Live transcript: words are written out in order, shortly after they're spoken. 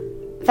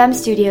Femme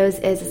Studios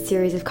is a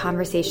series of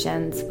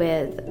conversations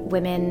with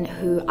women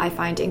who I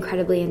find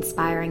incredibly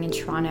inspiring in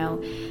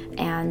Toronto.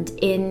 And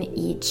in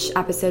each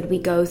episode, we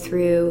go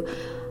through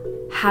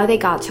how they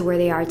got to where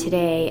they are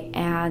today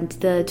and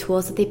the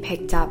tools that they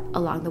picked up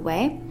along the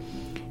way,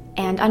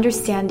 and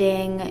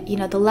understanding,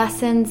 the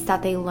lessons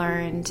that they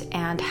learned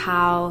and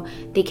how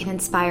they can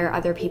inspire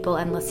other people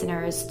and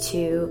listeners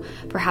to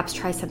perhaps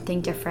try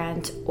something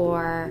different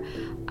or,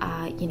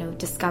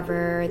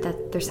 discover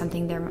that there's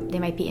something they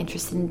might be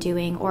interested in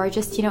doing, or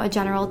just, a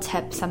general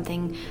tip,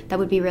 something that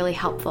would be really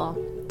helpful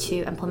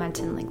to implement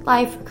in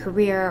life or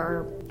career.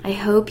 Or I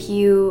hope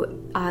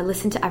you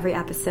listen to every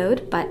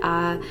episode, but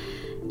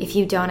if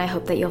you don't, I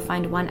hope that you'll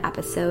find one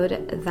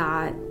episode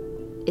that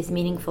is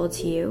meaningful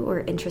to you or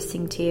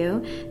interesting to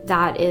you.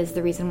 That is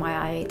the reason why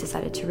I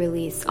decided to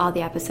release all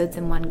the episodes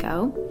in one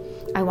go.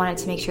 I wanted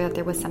to make sure that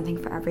there was something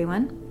for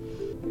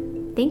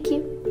everyone. Thank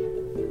you.